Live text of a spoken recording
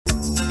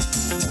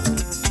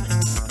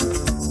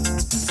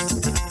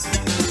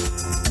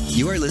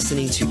You are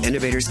listening to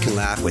Innovators Can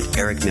Laugh with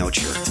Eric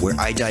Melcher, where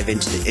I dive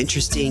into the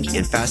interesting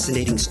and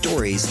fascinating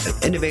stories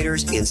of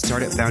innovators and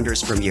startup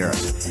founders from Europe.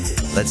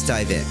 Let's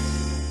dive in.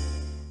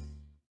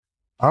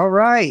 All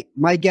right.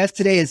 My guest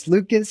today is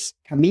Lukas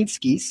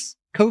Kaminskis,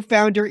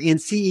 co-founder and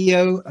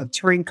CEO of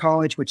Turing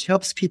College, which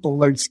helps people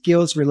learn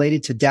skills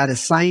related to data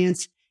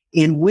science.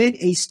 And when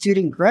a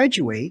student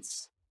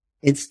graduates,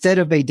 instead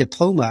of a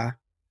diploma,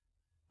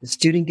 the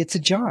student gets a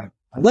job.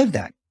 I love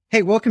that.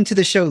 Hey, welcome to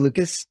the show,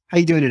 Lukas. How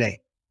you doing today?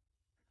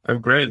 I'm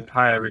great.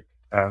 Hi, Eric.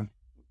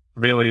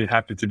 Really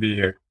happy to be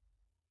here.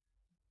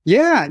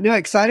 Yeah, no,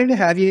 excited to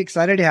have you.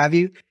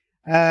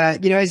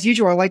 As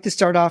usual, I like to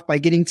start off by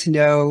getting to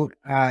know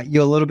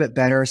you a little bit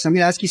better. So I'm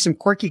going to ask you some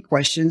quirky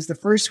questions. The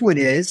first one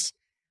is,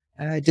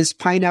 does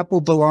pineapple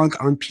belong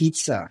on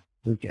pizza,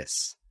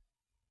 Lukas?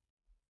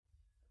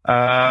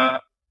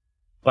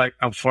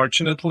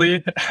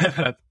 Unfortunately,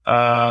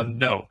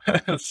 no.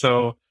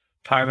 So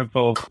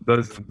pineapple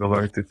doesn't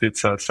belong to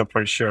pizza, so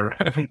for sure.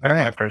 All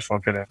right. My personal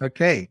opinion.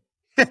 Okay.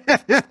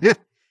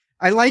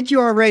 I like you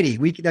already.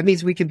 That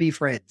means we can be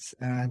friends.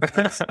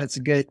 That's a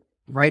good,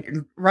 right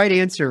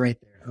answer right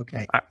there.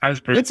 Okay.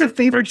 What's a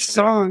favorite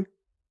song?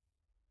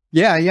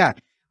 Yeah.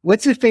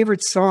 What's a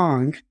favorite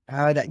song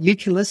that you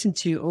can listen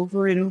to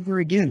over and over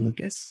again,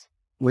 Lukas,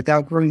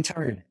 without growing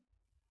tired?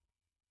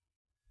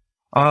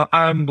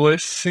 I'm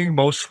listening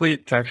mostly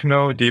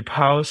techno, deep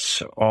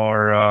house,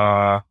 or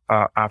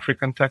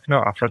African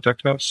techno, Afro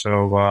techno.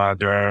 So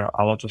there are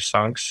a lot of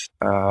songs.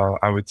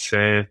 I would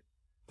say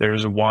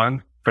there's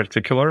one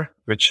particular,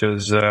 which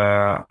is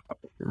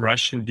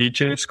Russian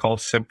DJs called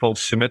Simple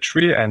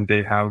Symmetry, and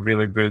they have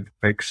really good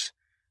mix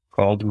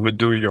called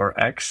Voodoo Your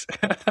Ex.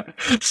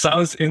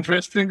 Sounds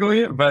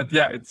interestingly, but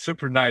yeah, it's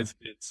super nice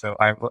beat. So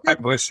I'm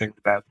listening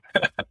to that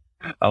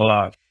a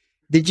lot.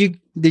 Did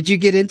you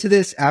get into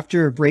this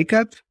after a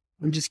breakup?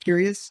 I'm just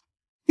curious.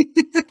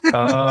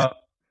 That's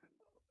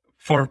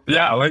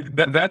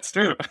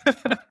true.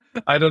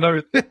 I don't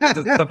know,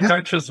 the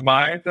subconscious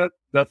mind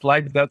that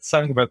liked that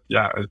song, but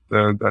yeah,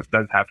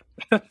 that happened.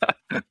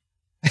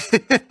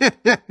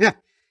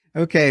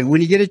 Okay,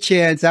 when you get a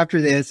chance after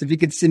this, if you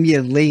could send me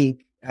a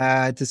link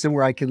to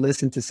somewhere I can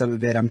listen to some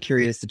of it, I'm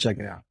curious to check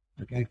it out.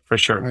 Okay, for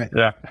sure. All right.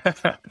 Yeah.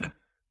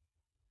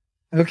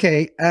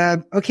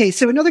 Okay.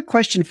 So another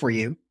question for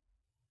you.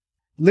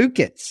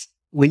 Lukas,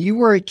 when you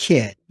were a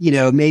kid,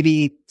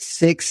 maybe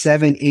 6,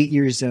 7, 8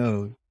 years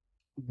old,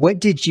 what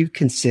did you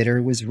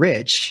consider was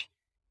rich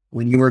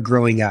when you were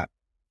growing up?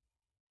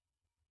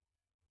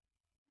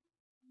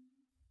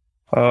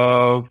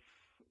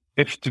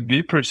 If to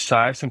be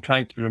precise, I'm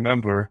trying to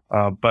remember,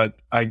 but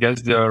I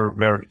guess there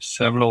were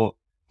several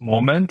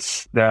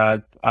moments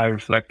that I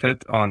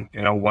reflected on,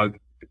 what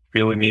it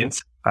really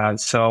means.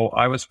 So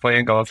I was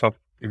playing a lot of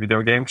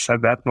video games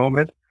at that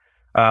moment.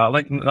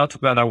 Not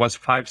when I was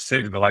 5,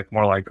 6, but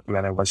more like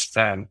when I was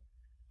 10.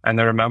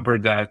 And I remember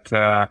that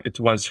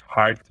it was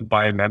hard to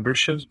buy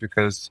memberships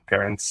because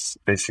parents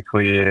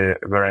basically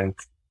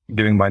weren't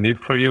giving money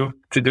for you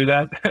to do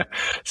that.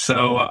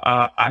 So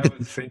I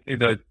was thinking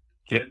that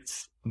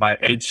kids my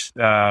age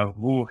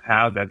who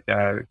have that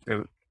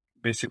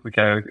basically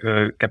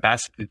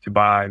capacity to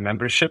buy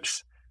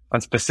memberships on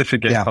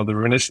specific games called the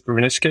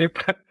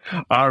RuneScape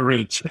are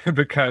rich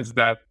because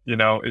that,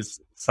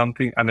 is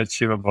something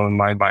unachievable in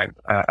my mind.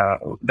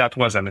 That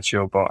was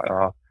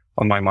unachievable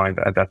on my mind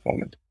at that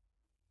moment.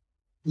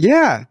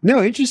 Yeah,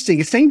 no,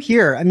 interesting. Same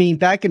here. I mean,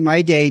 back in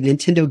my day,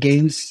 Nintendo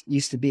games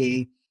used to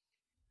be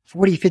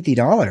 $40,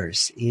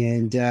 $50.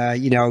 And,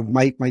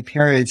 my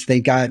parents,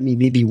 they got me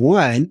maybe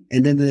one.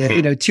 And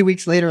then 2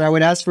 weeks later, I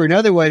would ask for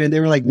another one and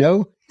they were like,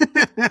 no.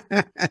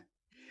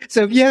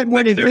 So if you had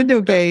more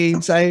Nintendo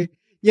games, I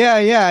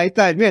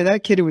thought, man,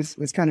 that kid was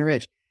kind of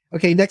rich.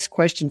 Okay. Next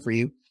question for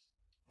you.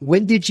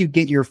 When did you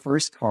get your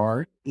first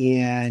car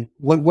and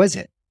what was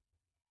it?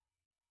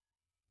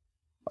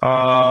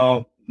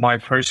 My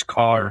first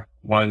car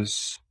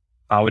was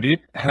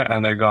Audi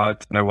and I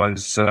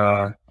was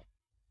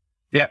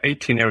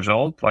 18 years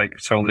old, like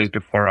several days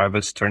before I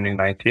was turning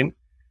 19.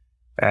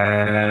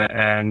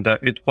 And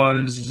it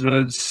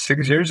was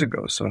 6 years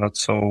ago. So not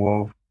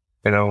so,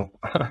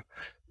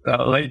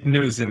 late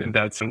news in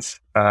that sense.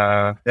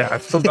 I'm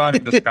still not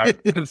in the sky.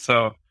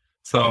 So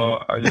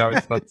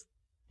it's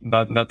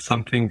not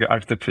something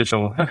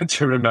artificial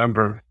to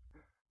remember.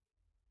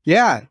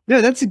 Yeah,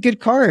 no, that's a good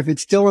car. If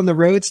it's still on the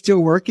road, still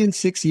working,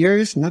 6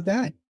 years, not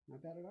bad.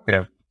 Not bad at all.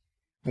 Yeah.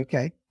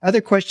 Okay.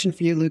 Other question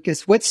for you,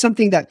 Lukas. What's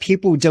something that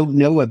people don't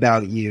know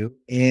about you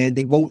and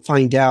they won't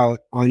find out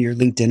on your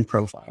LinkedIn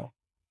profile?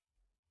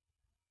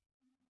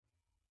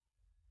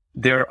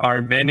 There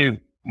are many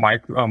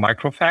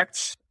micro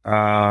facts,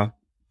 but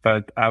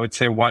I would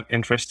say one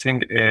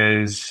interesting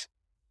is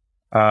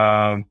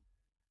that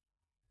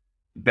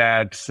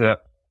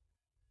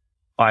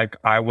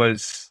I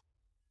was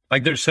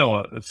there's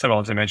several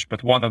as I mentioned,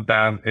 but one of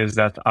them is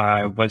that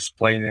I was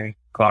playing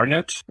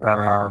clarinet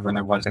when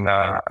I was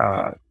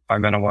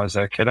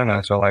a kid, and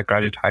as well I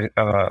graduated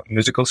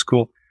musical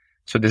school.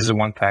 So this is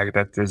one fact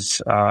that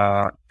is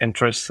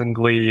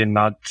interestingly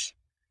not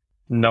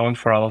known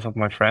for a lot of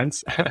my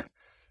friends.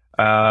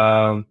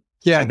 um,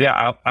 Yeah. and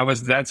yeah, I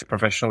was dancing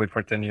professionally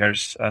for 10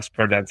 years as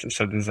per dancer.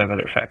 So this is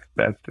another fact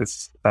that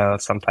is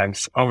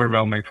sometimes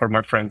overwhelming for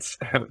my friends,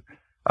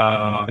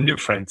 new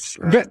friends.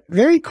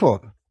 Very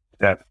cool.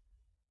 Yeah.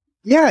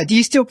 Yeah. Do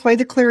you still play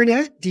the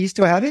clarinet? Do you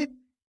still have it?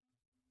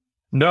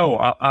 No,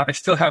 I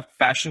still have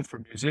passion for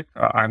music.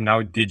 I'm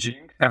now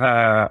DJing,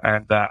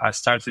 and I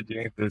started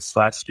doing this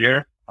last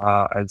year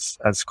as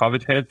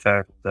COVID hit,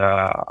 and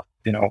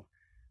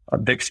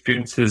the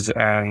experiences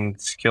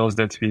and skills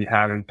that we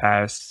have in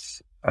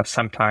past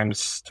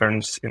sometimes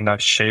turns in the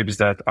shapes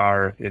that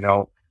are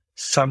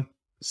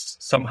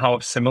somehow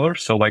similar.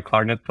 So like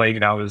clarinet playing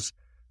now is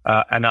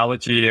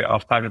analogy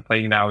of clarinet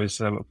playing now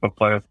is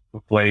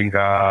playing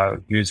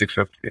music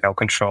with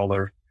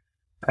controller.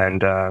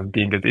 And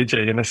being a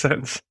DJ in a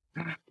sense.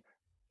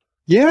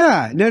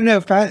 Yeah,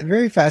 no,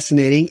 very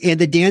fascinating. And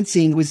the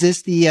dancing, was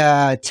this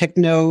the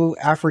techno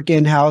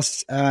African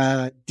house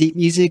deep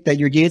music that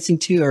you're dancing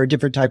to, or a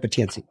different type of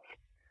dancing?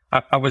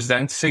 I was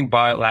dancing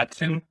by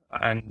Latin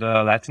and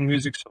Latin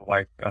music, so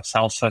like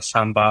salsa,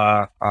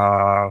 samba,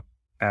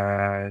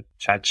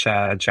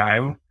 cha-cha,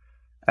 jive,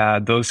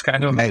 those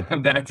kind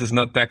of dances,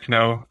 not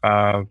techno.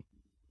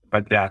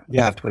 But yeah,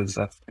 that was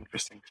an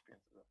interesting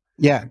experience.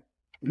 Yeah.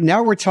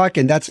 Now we're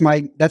talking. That's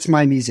my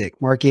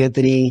music. Mark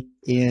Anthony,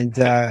 and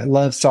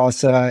love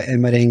salsa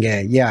and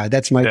merengue. Yeah,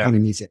 that's my kind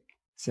of music.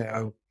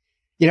 So,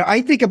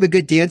 I think I'm a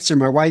good dancer.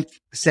 My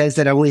wife says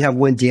that I only have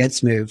one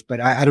dance move,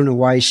 but I don't know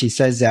why she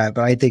says that,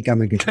 but I think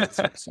I'm a good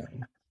dancer. So.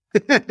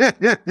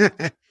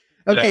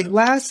 Okay,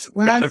 last.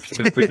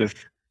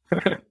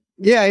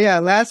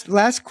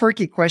 Last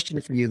quirky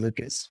question for you,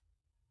 Lucas.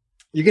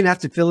 You're gonna have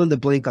to fill in the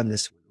blank on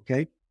this one,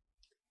 okay?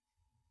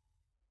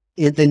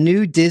 In the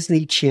new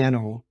Disney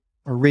Channel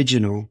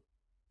original,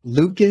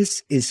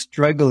 Lucas is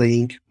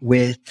struggling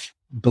with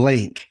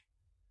blank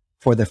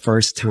for the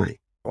first time.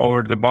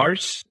 Over the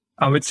Mars,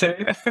 I would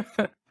say.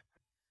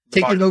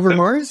 Taking over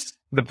Mars?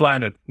 The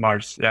planet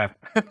Mars, yeah.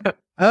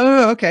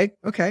 Oh, okay.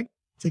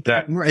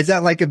 Is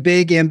that like a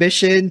big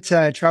ambition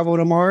to travel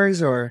to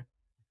Mars, or?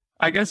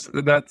 I guess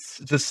that's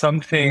just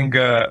something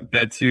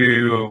that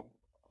you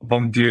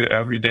won't do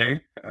every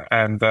day.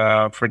 And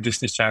for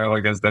Disney Channel, I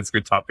guess that's a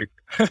good topic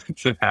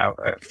to have.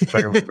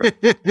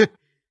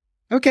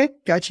 Okay,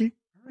 got you.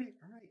 All right.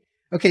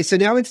 Okay, so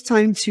now it's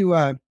time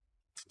to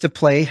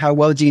play How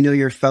Well Do You Know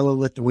Your Fellow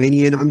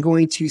Lithuanian? I'm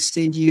going to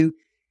send you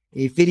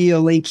a video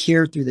link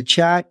here through the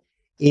chat,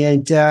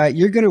 and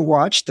you're going to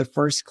watch the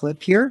first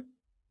clip here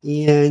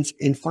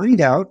and find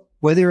out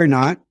whether or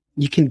not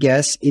you can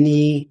guess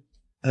any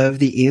of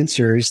the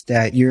answers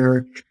that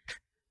your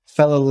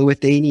fellow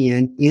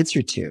Lithuanian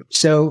answered to.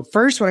 So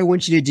first, what I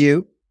want you to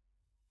do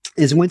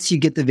is, once you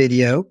get the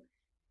video,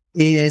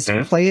 is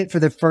play it for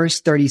the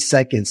first 30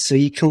 seconds so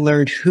you can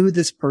learn who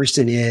this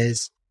person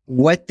is,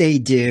 what they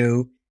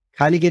do,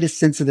 kind of get a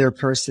sense of their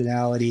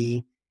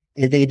personality,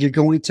 and then you're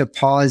going to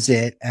pause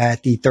it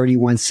at the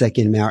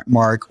 31-second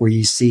mark where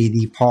you see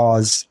the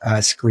pause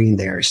screen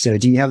there. So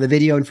do you have the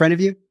video in front of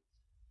you?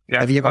 Yeah.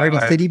 Have you heard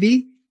of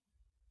CDB?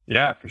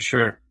 Yeah, for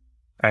sure.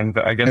 And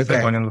I guess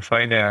the one in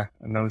Lithuania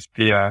knows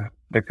Pia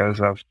because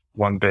of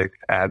one big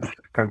ad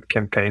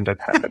campaign that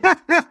happened.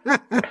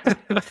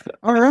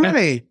 All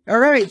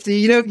right. So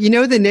you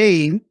know the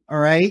name. All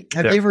right.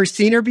 Have you ever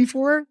seen her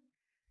before?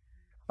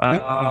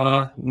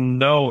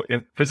 No,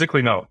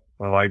 physically no.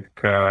 Like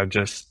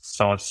just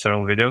saw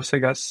several videos, I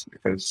guess,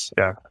 because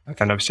I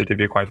know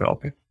CTV quite well.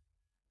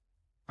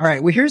 All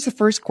right. Well, here's the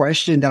first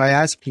question that I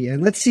asked Pia,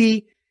 and let's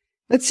see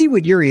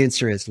what your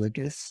answer is,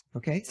 Lucas.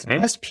 Okay. So I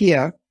asked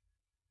Pia,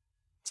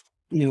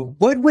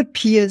 what would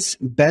Pia's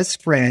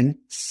best friend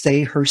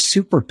say her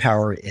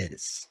superpower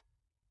is?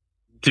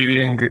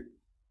 Doing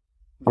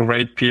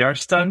great PR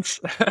stunts.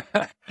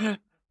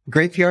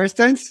 Great PR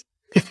stunts?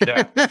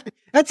 Yeah.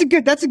 That's a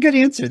good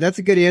answer. That's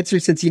a good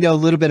answer, since you know a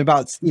little bit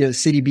about,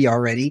 CDB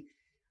already.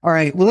 All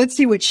right. Well, let's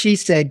see what she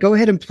said. Go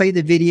ahead and play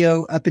the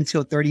video up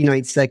until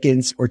 39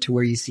 seconds or to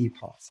where you see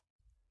pause.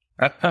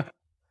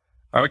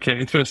 Okay.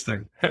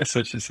 Interesting.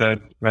 So she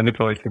said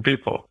manipulating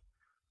people.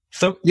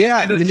 So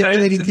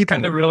manipulating people.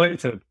 Kind of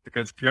related,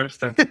 because PR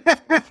stunts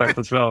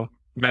as well,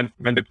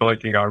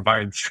 manipulating our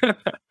minds.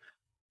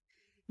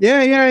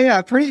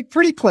 Yeah.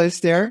 Pretty close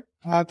there.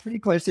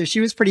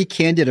 She was pretty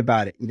candid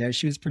about it.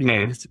 She was pretty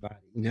honest about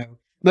it.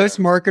 Most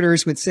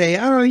marketers would say,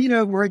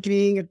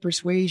 marketing and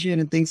persuasion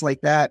and things like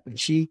that. But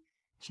she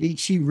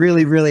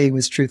really, really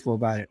was truthful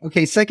about it.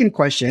 Okay. Second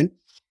question.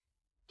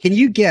 Can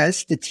you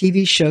guess the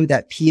TV show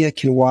that Pia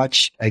can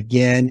watch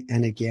again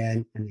and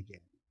again and again?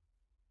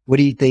 What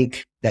do you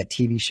think that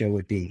TV show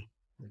would be?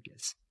 I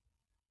guess.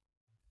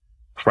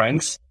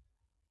 Friends.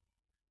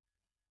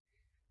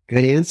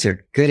 Good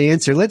answer.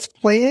 Let's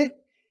play it.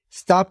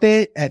 Stop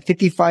it at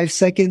 55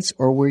 seconds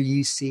or where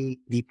you see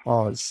the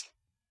pause.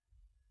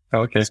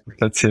 Okay,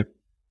 let's see.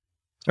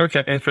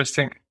 Okay,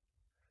 interesting.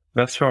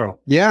 Westworld.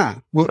 Yeah.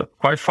 Well, so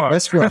quite far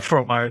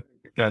from my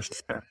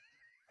guess.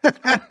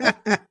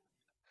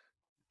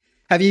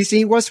 Have you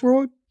seen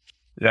Westworld?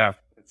 Yeah,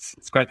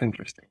 it's quite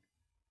interesting.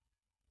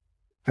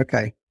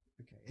 Okay.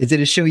 Is it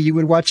a show you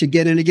would watch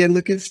again and again,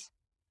 Lucas?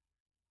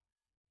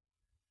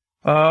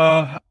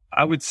 I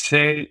would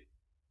say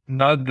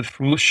not the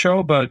full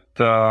show, but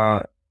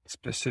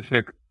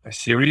specific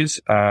series.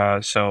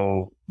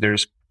 So there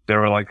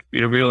were like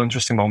real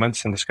interesting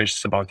moments and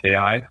discussions about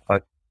AI,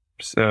 but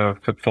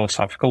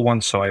philosophical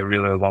ones. So I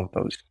really love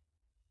those.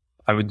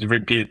 I would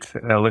repeat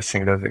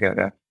listening to those again.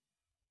 Yeah.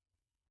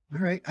 All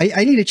right.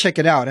 I need to check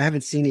it out. I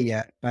haven't seen it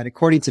yet, but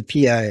according to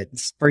Pia,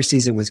 its first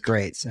season was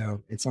great.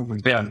 So it's on my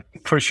Yeah,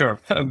 for sure.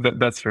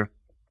 That's true.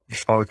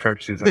 It's all the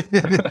first season.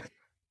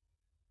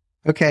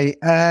 Okay.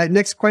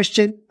 Next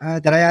question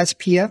that I asked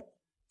Pia.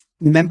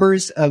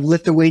 Members of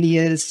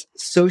Lithuania's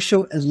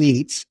social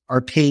elites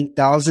are paying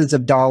thousands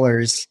of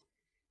dollars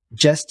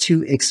just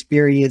to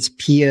experience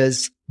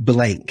Pia's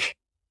blank.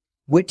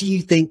 What do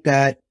you think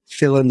that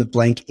fill in the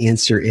blank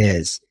answer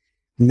is?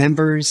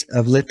 Members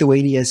of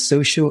Lithuania's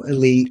social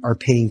elite are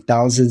paying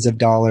thousands of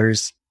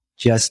dollars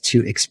just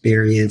to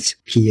experience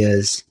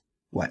Pia's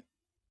what?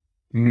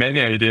 Many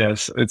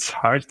ideas. It's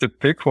hard to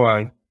pick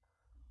one.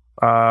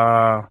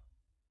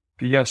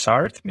 Pia's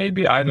art,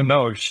 maybe? I don't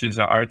know if she's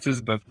an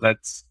artist, but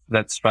let's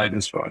try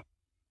this one.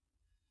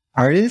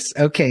 Artist?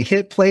 Okay,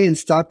 hit play and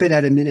stop it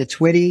at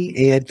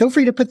 1:20, and feel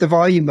free to put the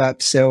volume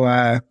up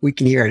so we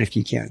can hear it if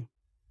you can.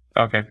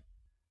 Okay.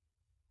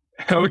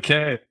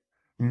 Okay.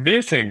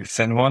 Meetings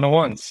and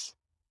one-on-ones.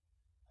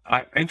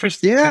 I'm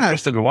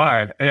interested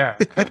why. Yeah.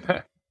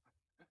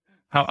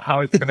 how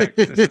it's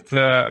connected. It's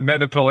a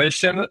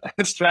manipulation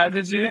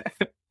strategy.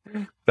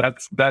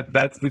 That's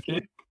the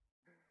key.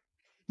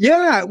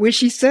 Yeah, when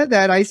she said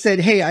that, I said,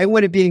 hey, I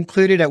want to be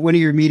included at one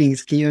of your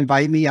meetings. Can you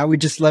invite me? I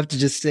would just love to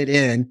just sit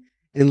in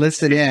and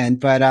listen in.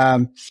 But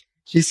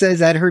she says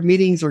that her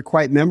meetings are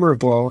quite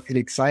memorable and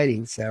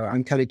exciting. So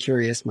I'm kind of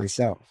curious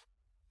myself.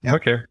 Yep.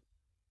 Okay.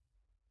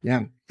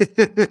 Yeah.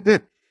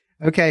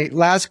 Okay,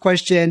 last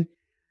question.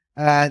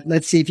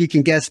 Let's see if you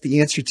can guess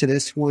the answer to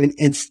this one.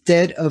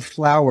 Instead of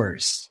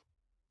flowers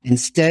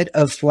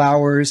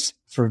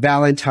for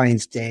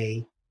Valentine's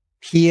Day,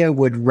 Pia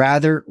would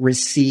rather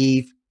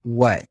receive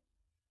what?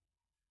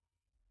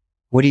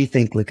 What do you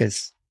think,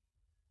 Lucas?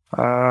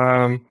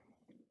 Um,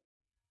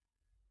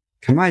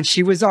 Come on,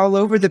 she was all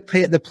over the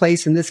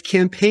place in this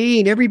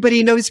campaign.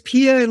 Everybody knows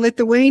Pia in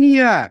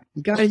Lithuania.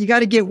 You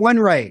gotta get one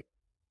right.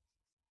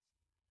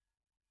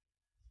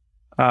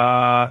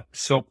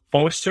 So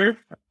poster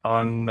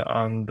on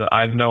the,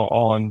 I don't know,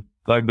 on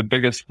like the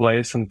biggest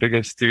place and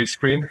biggest TV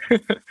screen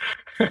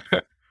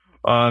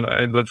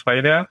in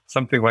Lithuania,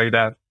 something like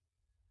that,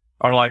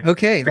 or like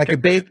like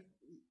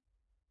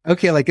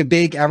a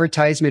big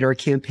advertisement or a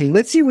campaign.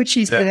 Let's see what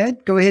she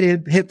said. Go ahead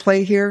and hit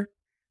play here.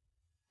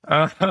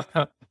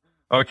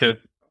 Okay,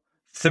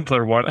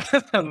 simpler one,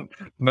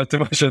 not too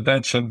much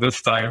attention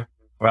this time.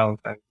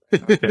 Valentine.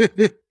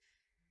 Okay.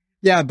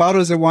 Yeah,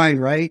 bottles of wine,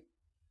 right?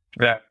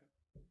 Yeah.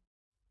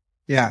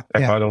 Yeah.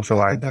 Bottles of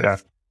wine.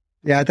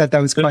 Yeah, I thought that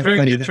was quite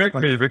funny. It tricked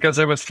me because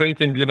I was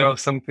thinking,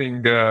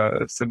 something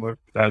similar to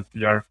that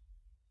PR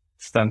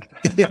stunt.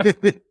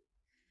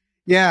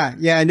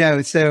 Yeah,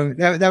 no. So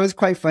that was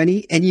quite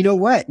funny. And you know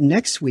what?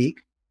 Next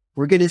week,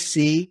 we're going to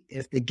see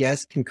if the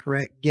guest can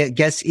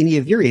guess any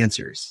of your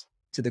answers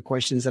to the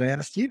questions that I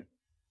asked you.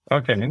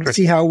 Okay, interesting.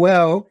 See how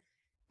well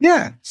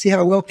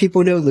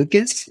people know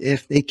Lucas,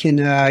 if they can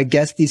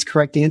guess these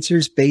correct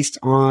answers based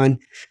on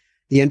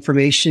the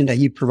information that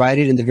you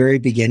provided in the very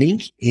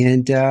beginning,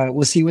 and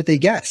we'll see what they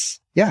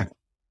guess. Yeah.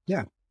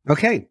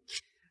 Okay.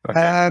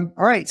 All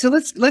right. So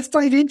let's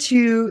dive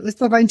into the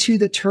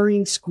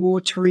Turing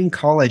School, Turing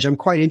College. I'm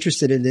quite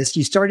interested in this.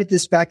 You started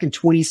this back in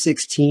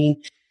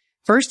 2016.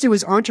 First, it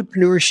was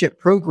entrepreneurship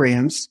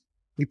programs.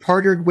 We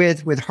partnered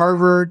with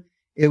Harvard.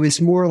 It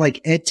was more like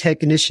ed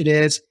tech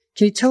initiatives.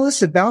 Can you tell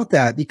us about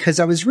that? Because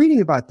I was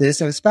reading about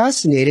this. I was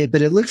fascinated,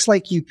 but it looks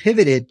like you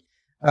pivoted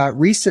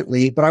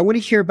recently, but I want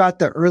to hear about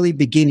the early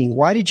beginning.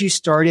 Why did you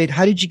start it?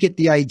 How did you get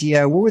the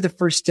idea? What were the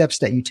first steps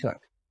that you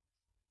took?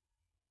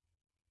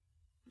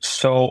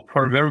 So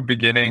for the very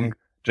beginning,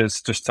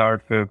 just to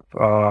start with,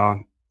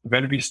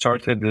 when we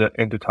started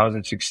in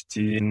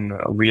 2016,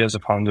 we as the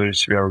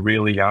founders, we were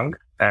really young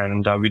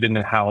and we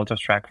didn't have a lot of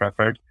track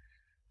record.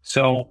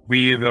 So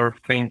we were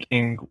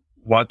thinking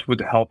what would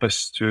help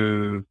us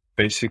to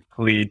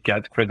basically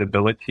get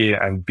credibility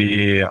and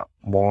be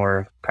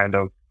more kind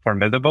of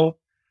formidable.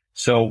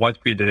 So what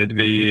we did,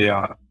 we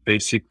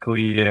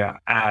basically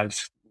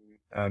asked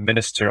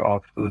Minister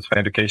of the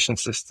Education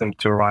System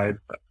to write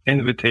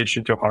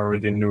invitation to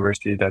Harvard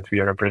University that we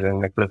are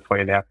representing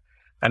Lithuania.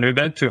 And we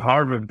went to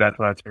Harvard with that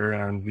letter,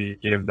 and we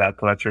gave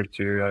that letter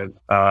to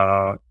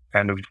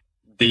kind of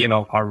Dean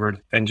of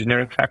Harvard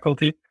engineering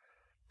faculty.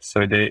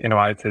 So they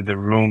invited the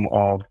room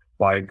of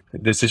like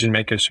decision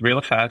makers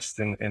really fast.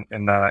 In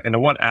a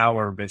 1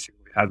 hour,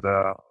 basically, we had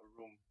a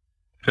room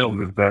filled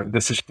with the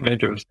decision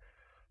makers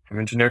from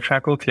engineering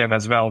faculty, and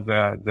as well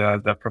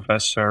the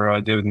professor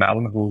David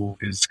Malin, who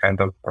is kind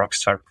of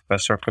rockstar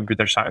professor of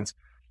computer science.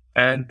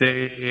 And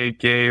they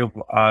gave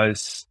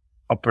us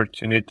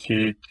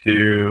opportunity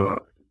to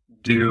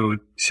do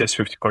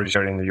CS50 courses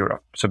in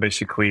Europe. So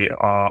basically,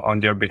 on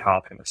their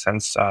behalf, in a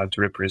sense, to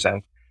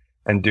represent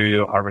and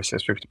do our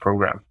CS50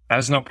 program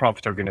as a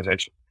nonprofit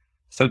organization.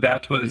 So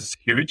that was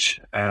huge,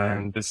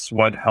 and this is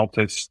what helped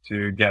us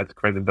to get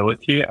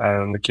credibility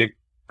and kick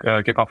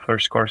off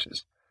first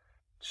courses.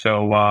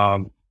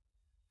 So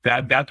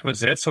that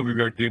was it. So we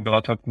were doing a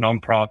lot of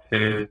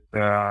nonprofit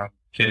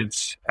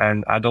kids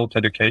and adult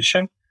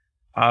education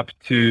up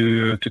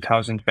to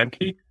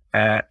 2020.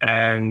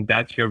 And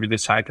that year we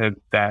decided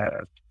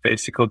that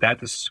basically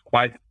that is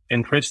quite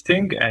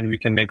interesting and we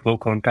can make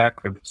local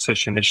impact with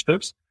such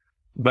initiatives,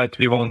 but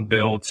we won't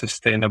build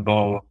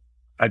sustainable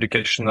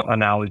educational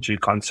analogy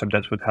concept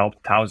that would help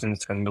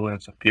thousands and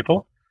millions of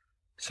people.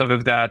 So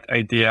with that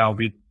idea,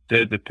 we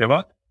did the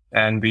pivot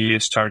and we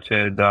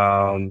started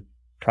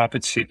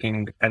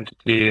profit-seeking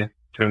entity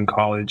during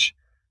college,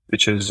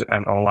 which is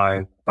an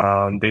online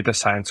data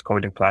science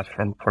coding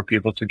platform for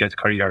people to get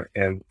career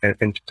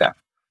into tech.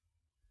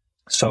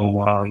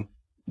 So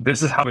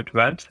this is how it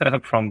went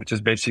from which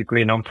is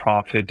basically a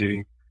nonprofit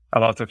doing a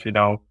lot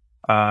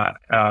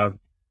of,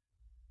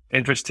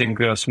 interesting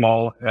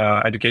small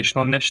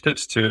educational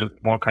initiatives to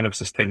more kind of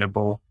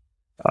sustainable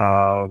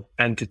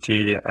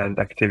entity and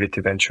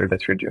activity venture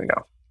that we're doing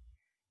now.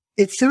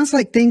 It sounds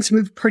like things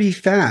moved pretty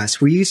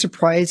fast. Were you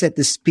surprised at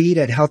the speed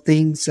at how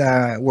things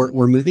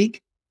were moving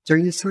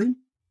during this time?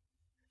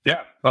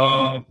 Yeah,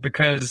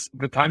 because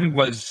the timing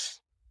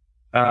was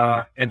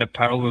in the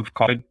parallel with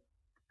COVID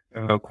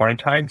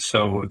quarantine,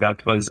 so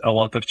that was a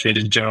lot of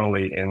changes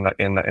generally in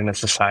the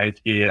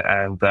society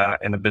and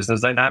in the business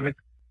dynamic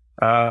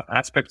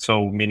aspect.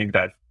 So meaning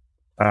that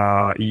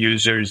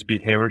users'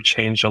 behavior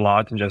changed a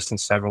lot just in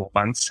several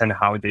months, and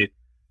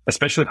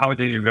especially how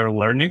they were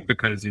learning,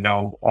 because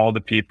all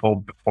the people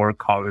before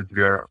COVID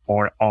were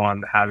more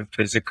on having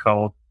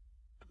physical,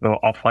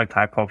 offline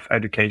type of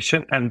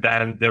education, and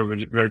then there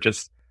were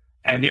just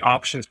any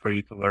options for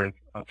you to learn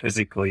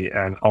physically,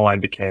 and online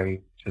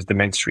became just the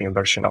mainstream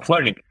version of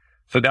learning.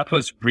 So that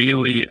was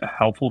really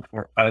helpful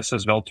for us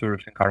as well to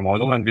rethink our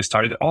model, and we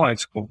started online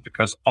school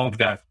because of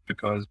that.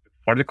 Because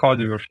before the COVID,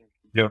 we were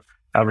thinking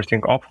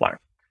everything offline.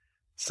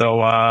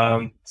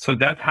 So so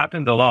that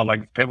happened a lot,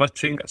 like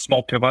pivoting,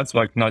 small pivots,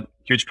 like not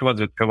huge pivots,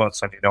 but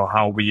pivots, and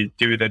how we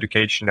do the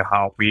education,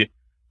 how we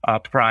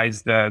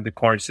price the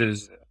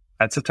courses,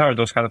 etc.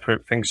 Those kind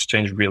of things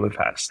change really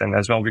fast. And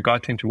as well, we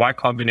got into Y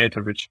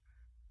Combinator, which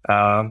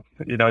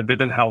it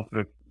didn't help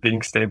with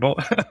being stable.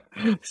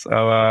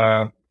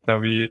 So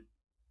we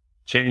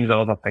changed a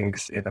lot of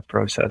things in the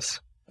process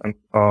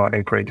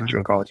and creating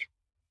during college.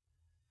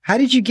 How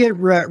did you get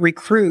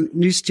recruit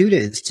new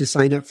students to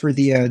sign up for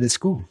the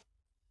school?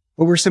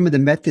 What were some of the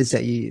methods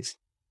that you used?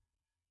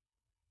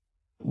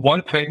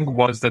 One thing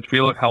was that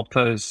really helped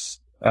us.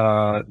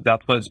 That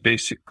was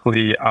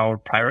basically our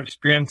prior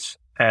experience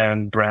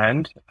and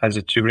brand as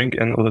a tutoring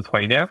in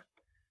Lithuania.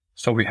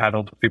 So we had a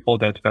lot of people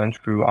that went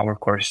through our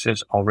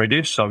courses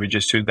already. So we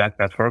just used that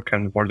network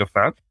and word of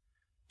mouth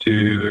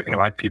to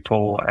invite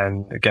people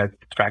and get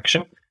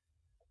traction.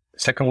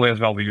 Secondly, as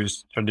well, we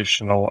use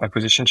traditional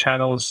acquisition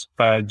channels,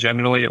 but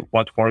generally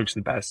what works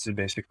the best is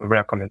basically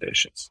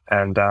recommendations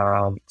and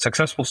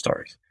successful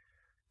stories.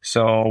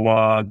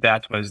 So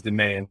that was the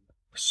main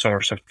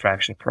source of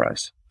traction for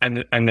us.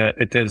 And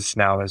it is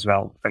now as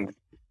well, and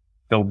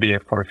there'll be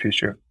for the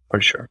future for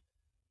sure.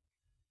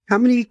 How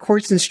many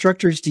course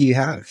instructors do you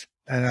have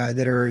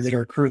that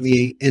are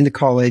currently in the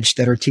college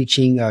that are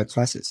teaching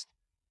classes?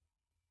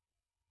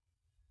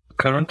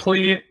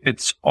 Currently,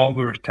 it's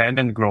over 10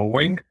 and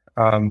growing.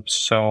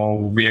 So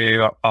we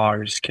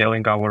are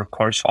scaling our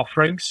course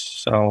offerings.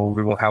 So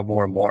we will have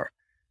more and more.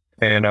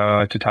 In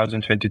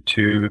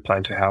 2022, we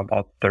plan to have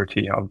about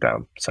 30 of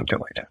them, something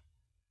like that.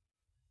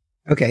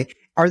 Okay.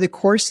 Are the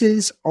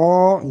courses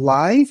all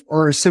live,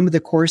 or are some of the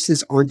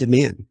courses on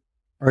demand?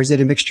 Or is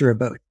it a mixture of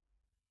both?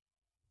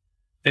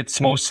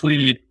 It's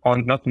mostly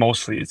not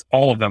mostly, it's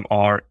all of them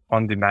are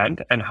on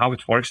demand. And how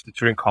it works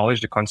during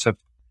college, the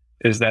concept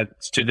is that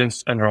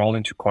students enroll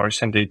into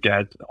course and they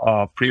get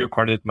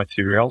pre-recorded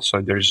material.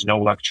 So there's no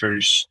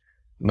lectures,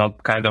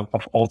 not kind of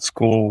old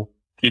school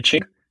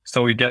teaching.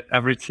 So you get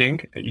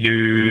everything.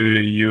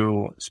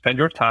 You spend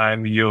your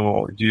time,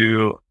 you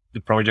do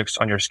the projects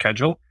on your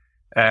schedule.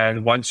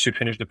 And once you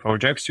finish the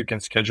projects, you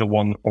can schedule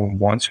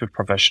one-on-ones with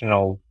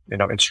professional,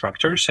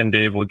 instructors, and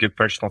they will give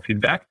personal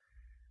feedback.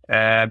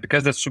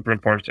 Because that's super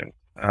important.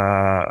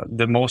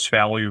 The most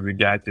value we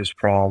get is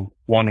from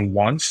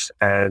one-on-ones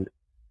and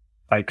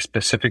like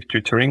specific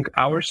tutoring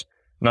hours,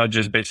 not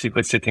just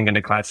basically sitting in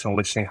the class and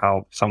listening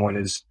how someone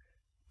is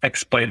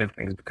explaining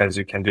things, because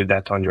you can do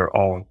that on your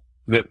own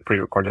with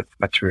pre-recorded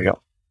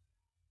material.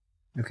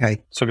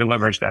 Okay. So we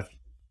leverage that.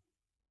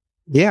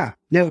 Yeah,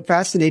 no,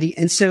 fascinating.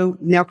 And so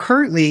now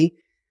currently,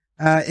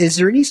 is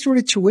there any sort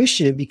of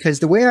tuition? Because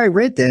the way I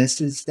read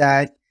this is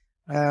that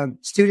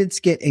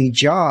students get a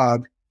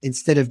job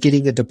instead of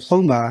getting a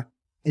diploma.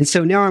 And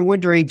so now I'm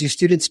wondering, do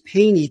students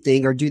pay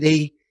anything, or do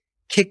they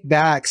kick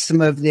back some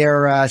of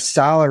their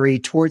salary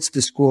towards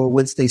the school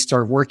once they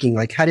start working?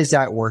 Like, how does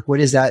that work? What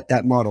is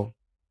that model?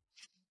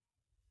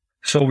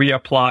 So we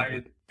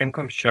applied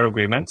income share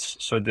agreements.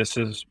 So this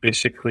is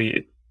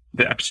basically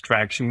the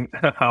abstraction,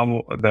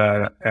 how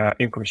the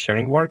income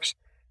sharing works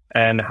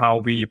and how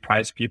we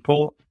price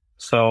people.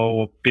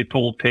 So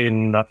people pay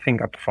nothing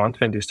upfront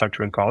when they start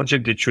to in college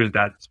if they choose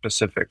that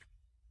specific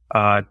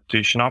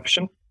tuition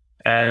option.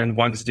 And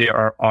once they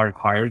are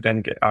hired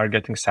and are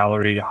getting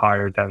salary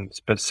higher than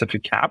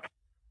specific cap,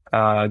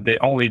 they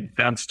only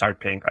then start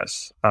paying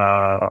us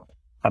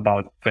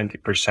about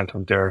 20%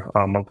 of their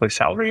monthly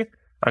salary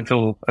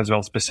until as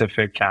well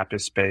specific cap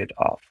is paid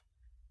off.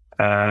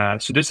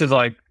 So this is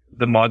like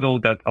the model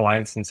that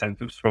aligns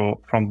incentives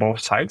from both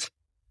sides.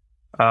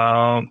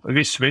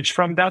 We switched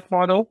from that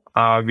model.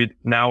 We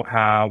now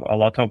have a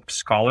lot of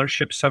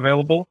scholarships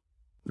available,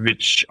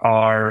 which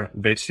are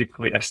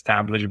basically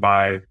established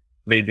by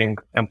leading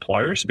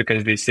employers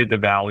because they see the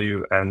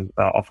value and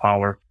of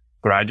our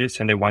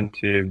graduates and they want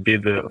to be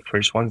the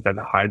first ones that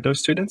hire those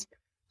students.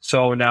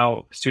 So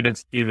now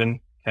students even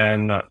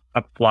can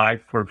apply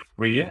for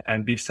free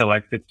and be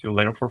selected to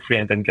learn for free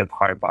and then get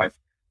hired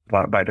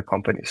by the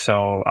company.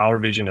 So our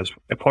vision is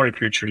for the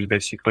future is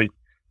basically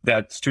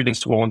that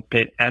students won't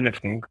pay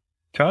anything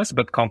to us,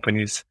 but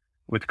companies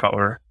would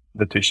cover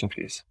the tuition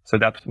fees. So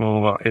that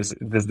is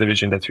the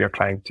vision that we are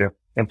trying to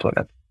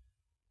implement.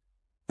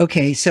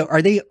 Okay, so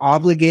are they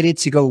obligated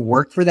to go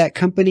work for that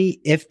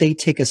company if they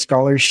take a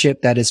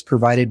scholarship that is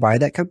provided by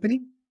that company?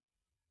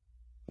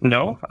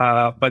 No,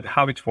 but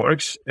how it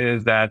works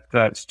is that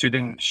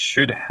students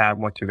should have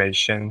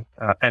motivation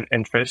and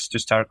interest to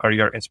start a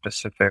career in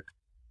specific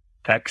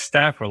tech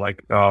stack or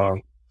like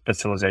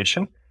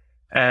specialization.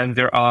 And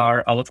there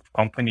are a lot of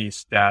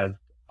companies that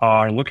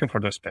are looking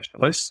for those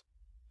specialists.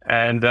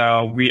 And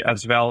we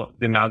as well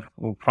demand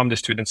from the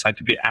student side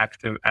to be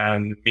active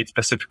and meet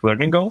specific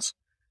learning goals.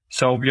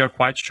 So we are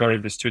quite sure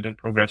if the student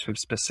progresses with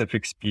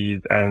specific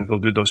speed and will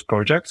do those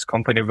projects,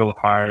 company will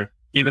hire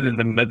even in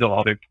the middle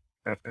of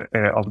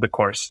the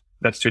course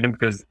that student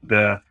because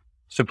the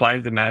supply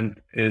and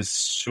demand is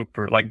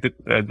super, like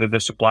the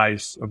supply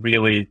is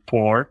really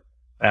poor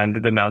and the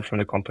demand from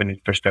the company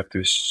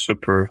perspective is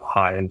super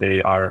high and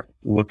they are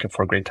looking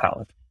for great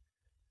talent.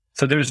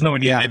 So there is no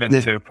need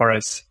even for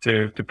us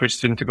to push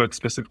students to go to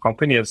specific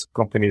company as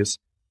companies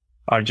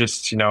are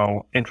just,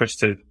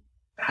 interested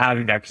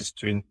having access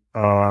to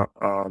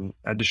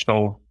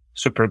additional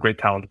super great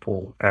talent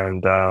pool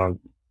and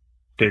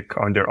take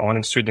on their own,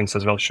 and students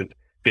as well should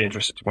be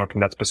interested to work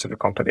in that specific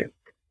company.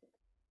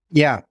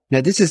 Yeah. Now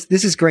this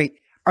is great.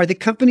 Are the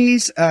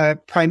companies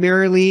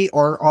primarily,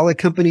 or all the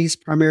companies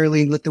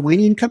primarily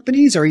Lithuanian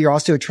companies, or you're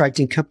also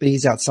attracting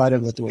companies outside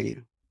of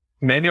Lithuania?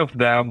 Many of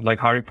them, like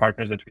hiring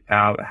partners that we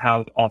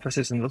have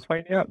offices in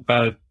Lithuania,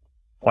 but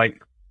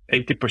like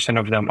 80%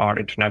 of them are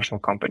international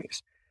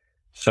companies.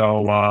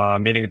 So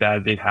meaning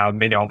that they have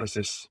many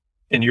offices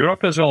in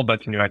Europe as well,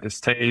 but in the United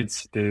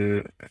States,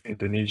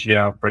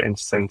 Indonesia, for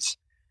instance,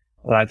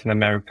 Latin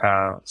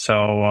America.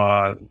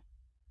 So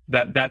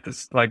that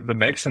is like the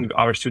mix, and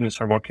our students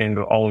are working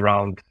all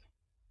around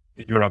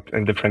Europe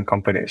in different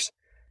companies.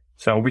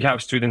 So we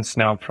have students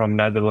now from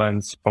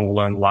Netherlands,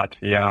 Poland,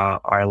 Latvia,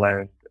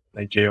 Ireland,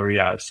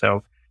 Nigeria.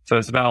 So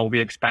as well,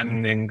 we're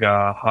expanding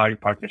hiring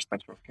partners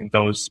network in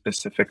those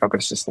specific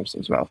ecosystems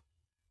as well.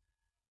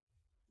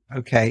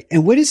 Okay.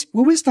 And what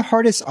was the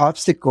hardest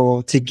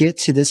obstacle to get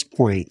to this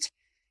point?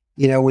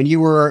 When you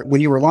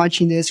were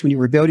launching this, when you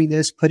were building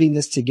this, putting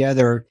this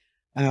together,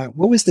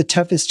 what was the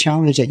toughest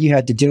challenge that you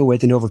had to deal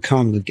with and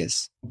overcome,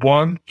 Lucas?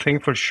 One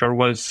thing for sure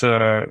was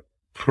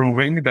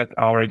proving that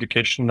our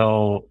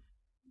educational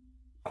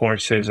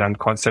courses and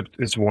concept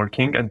is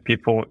working and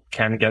people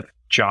can get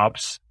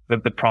jobs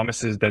with the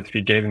promises that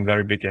we gave in the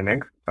very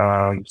beginning.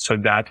 So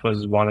that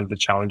was one of the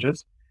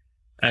challenges.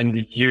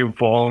 And you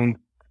won't,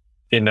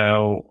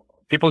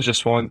 people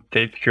just won't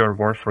take your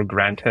word for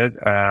granted,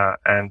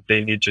 and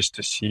they need just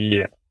to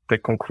see the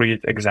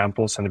concrete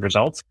examples and the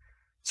results.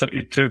 So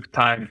it took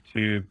time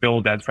to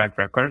build that track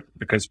record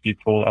because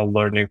people are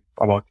learning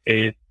about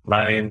 8,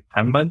 9,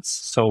 10 months.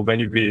 So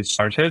when we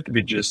started,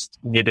 we just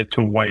needed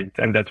to wait.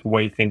 And that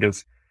waiting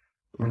is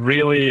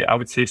really, I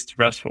would say,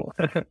 stressful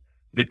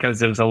because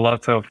there's a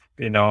lot of,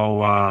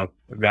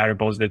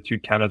 variables that you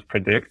cannot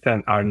predict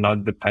and are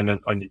not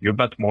dependent on you,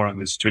 but more on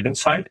the student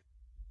side.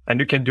 And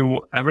you can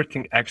do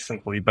everything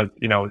excellently, but,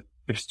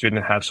 if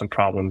student has some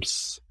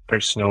problems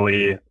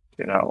personally,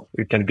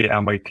 you can be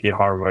MIT,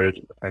 Harvard,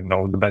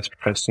 the best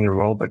professor in the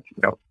world,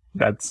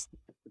 but,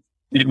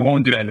 it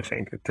won't do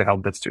anything to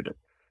help that student.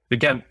 You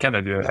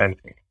cannot do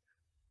anything.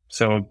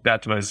 So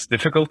that was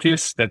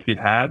difficulties that we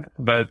had,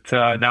 but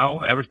now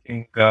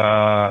everything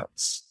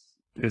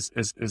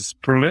is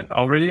proven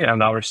already,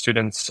 and our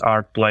students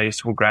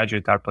who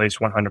graduate are placed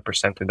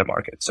 100% in the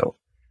market. So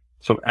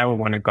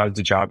everyone got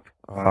the job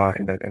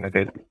in the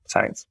data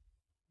science.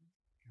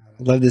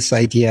 I love this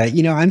idea.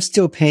 I'm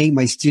still paying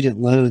my student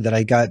loan that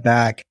I got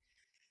back,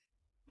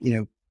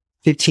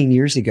 15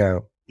 years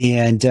ago.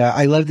 And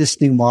I love this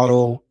new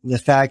model, the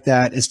fact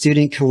that a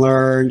student can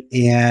learn,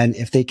 and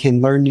if they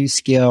can learn new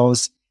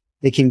skills,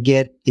 they can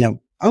get,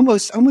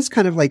 almost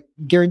kind of like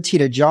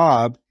guaranteed a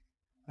job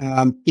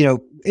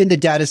in the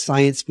data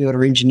science field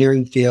or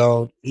engineering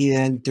field,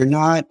 and they're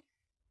not,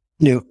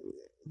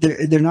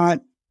 they're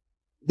not,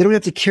 they don't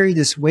have to carry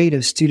this weight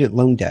of student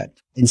loan debt.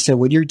 And so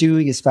what you're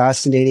doing is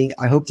fascinating.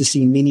 I hope to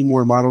see many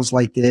more models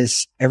like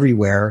this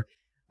everywhere.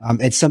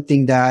 It's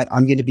something that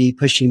I'm going to be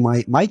pushing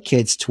my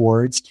kids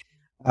towards,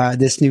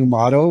 this new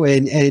model.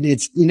 And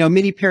it's,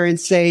 many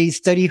parents say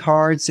study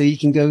hard so you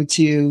can go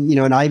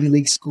to, an Ivy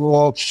League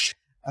school.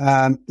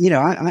 I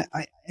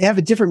have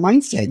a different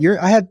mindset.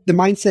 I have the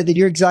mindset that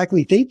you're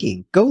exactly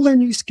thinking. Go learn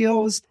new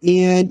skills,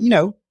 and,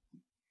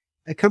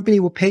 a company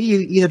will pay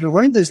you either to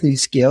learn those new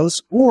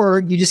skills,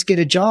 or you just get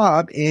a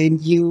job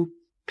and you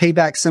pay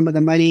back some of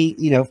the money,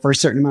 for a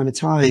certain amount of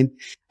time,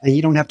 and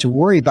you don't have to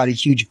worry about a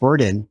huge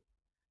burden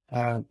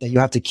that you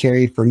have to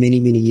carry for many,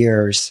 many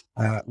years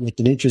with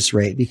an interest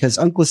rate. Because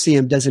Uncle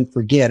Sam doesn't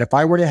forget. If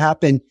I were to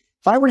happen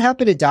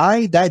to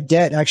die, that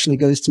debt actually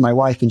goes to my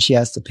wife, and she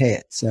has to pay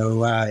it.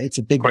 So it's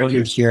a big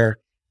burden here.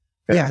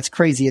 Yeah, it's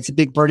crazy. It's a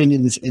big burden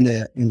in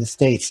the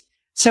States.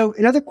 So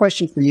another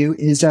question for you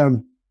is,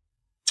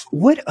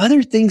 what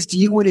other things do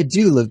you want to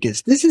do,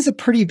 Lucas? This is a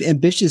pretty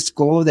ambitious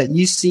goal that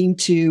you seem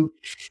to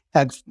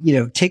have,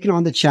 taken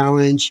on the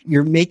challenge.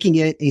 You're making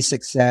it a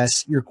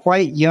success. You're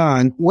quite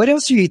young. What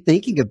else are you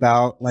thinking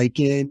about, like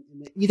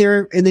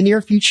either in the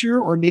near future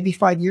or maybe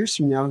 5 years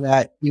from now,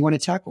 that you want to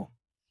tackle?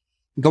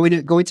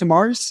 Going to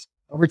Mars,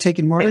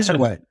 overtaking Mars, or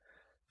what?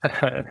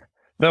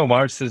 No,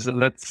 Mars is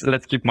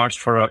let's keep Mars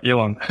for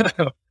Elon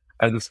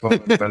at this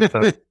moment.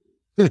 But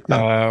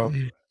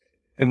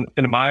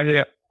in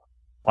my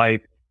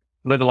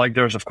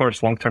there's of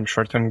course long-term,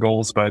 short-term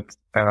goals, but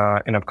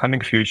in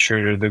upcoming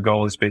future, the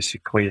goal is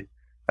basically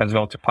as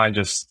well to find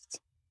just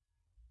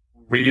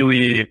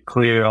really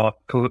clear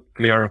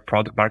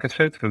product market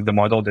fit with the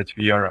model that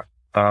we are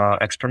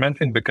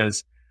experimenting.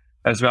 Because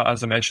as well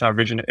as I mentioned, our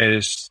vision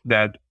is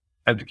that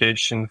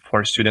education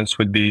for students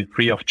would be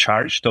free of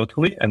charge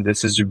totally, and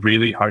this is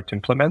really hard to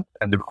implement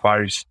and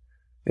requires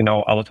a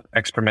lot of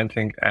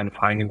experimenting and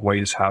finding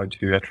ways how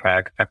to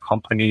attract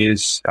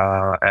companies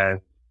and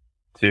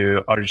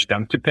to urge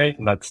them to pay,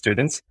 not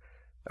students.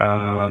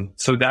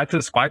 So that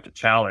is quite a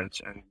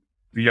challenge, and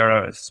we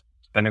are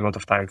spending a lot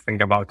of time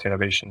thinking about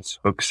innovations,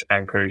 hooks,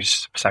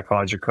 anchors,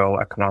 psychological,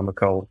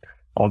 economical,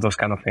 all those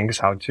kind of things,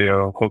 how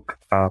to hook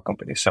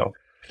companies.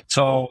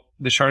 So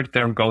the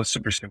short-term goal is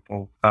super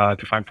simple,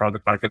 to find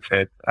product market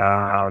fit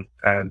and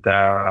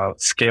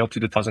scale to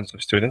the thousands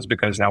of students,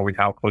 because now we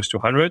have close to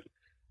 100.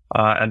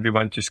 And we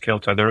want to scale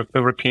to other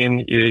European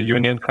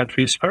Union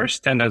countries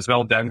first, and as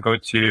well then go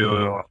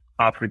to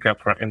Africa,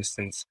 for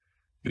instance,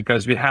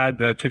 because we had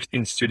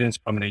 15 students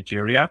from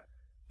Nigeria,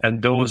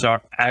 and those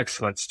are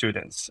excellent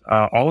students.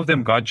 All of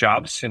them got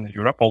jobs in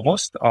Europe,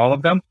 almost all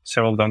of them.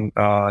 Several of them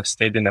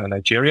stayed in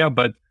Nigeria,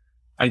 but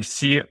I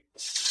see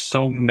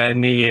so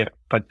many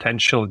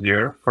potential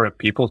there for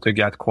people to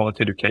get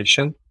quality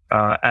education,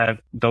 and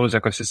those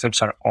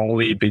ecosystems are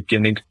only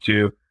beginning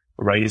to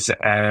raise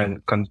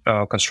and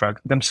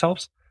construct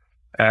themselves.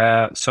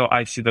 So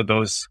I see that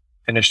those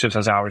initiatives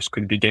as ours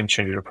could be game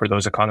changer for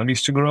those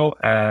economies to grow.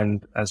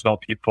 And as well,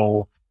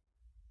 people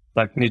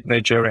like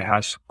Nigeria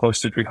has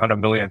close to 300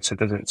 million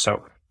citizens.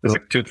 So it's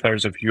like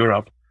 2/3 of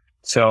Europe.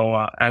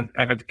 So, and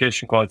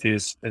education quality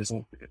is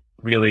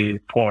really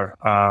poor,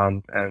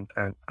 and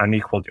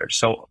unequal there.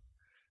 So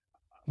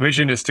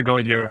vision is to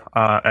go there,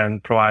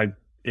 and provide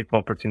equal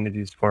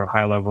opportunities for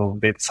high level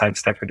data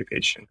science tech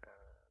education.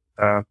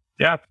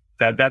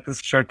 That is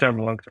short-term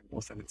and long-term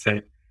goals, I would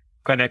say,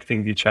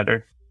 connecting each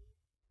other.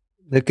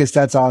 Lucas,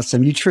 that's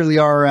awesome. You truly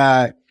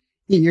are,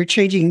 you're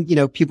changing,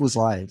 people's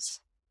lives.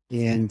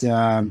 And,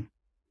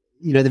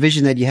 the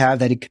vision that you have,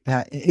 that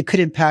it could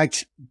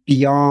impact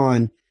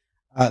beyond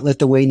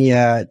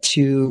Lithuania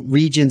to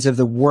regions of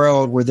the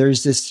world where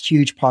there's this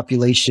huge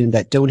population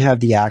that don't have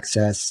the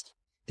access.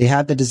 They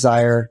have the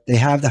desire, they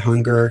have the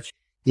hunger,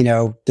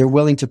 they're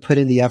willing to put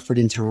in the effort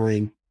and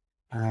time.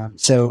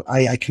 So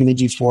I commend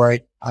you for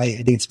it. I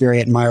think it's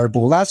very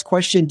admirable. Last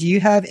question. Do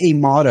you have a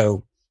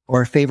motto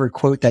or a favorite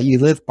quote that you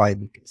live by,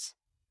 Lucas?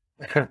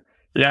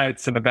 Yeah,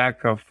 it's in the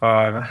back of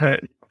my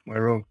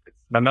room. It's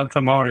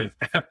Memento Mori.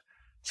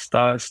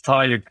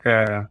 Stoic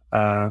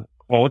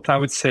quote, I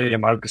would say.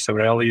 Marcus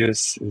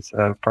Aurelius is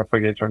a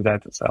propagator of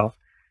that itself.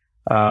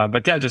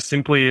 But yeah, just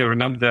simply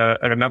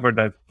remember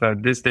that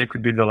this day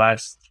could be the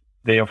last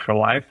day of your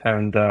life,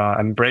 and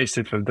embrace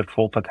it with the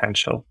full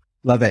potential.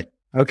 Love it.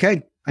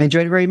 Okay. I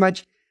enjoyed it very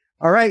much.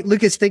 All right,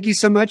 Lucas, thank you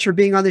so much for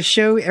being on the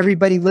show.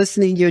 Everybody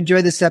listening, you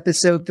enjoyed this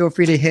episode, feel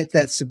free to hit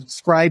that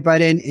subscribe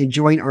button and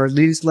join our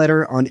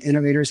newsletter on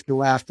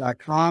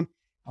innovatorscanlaugh.com.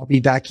 I'll be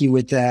back to you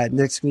with that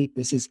next week.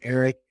 This is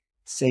Eric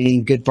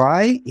saying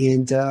goodbye,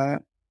 and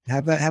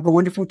have a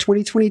wonderful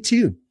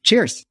 2022.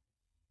 Cheers.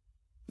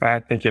 All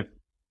right, thank you.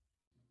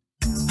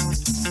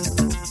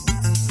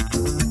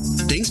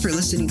 Thanks for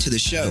listening to the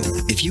show.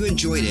 If you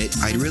enjoyed it,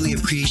 I'd really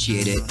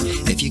appreciate it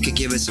if you could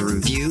give us a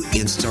review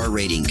and star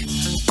rating.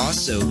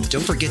 Also,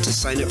 don't forget to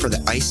sign up for the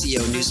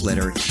ICO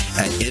newsletter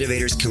at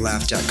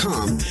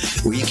innovatorscanlaugh.com,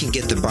 where you can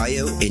get the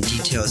bio and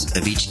details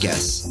of each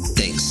guest.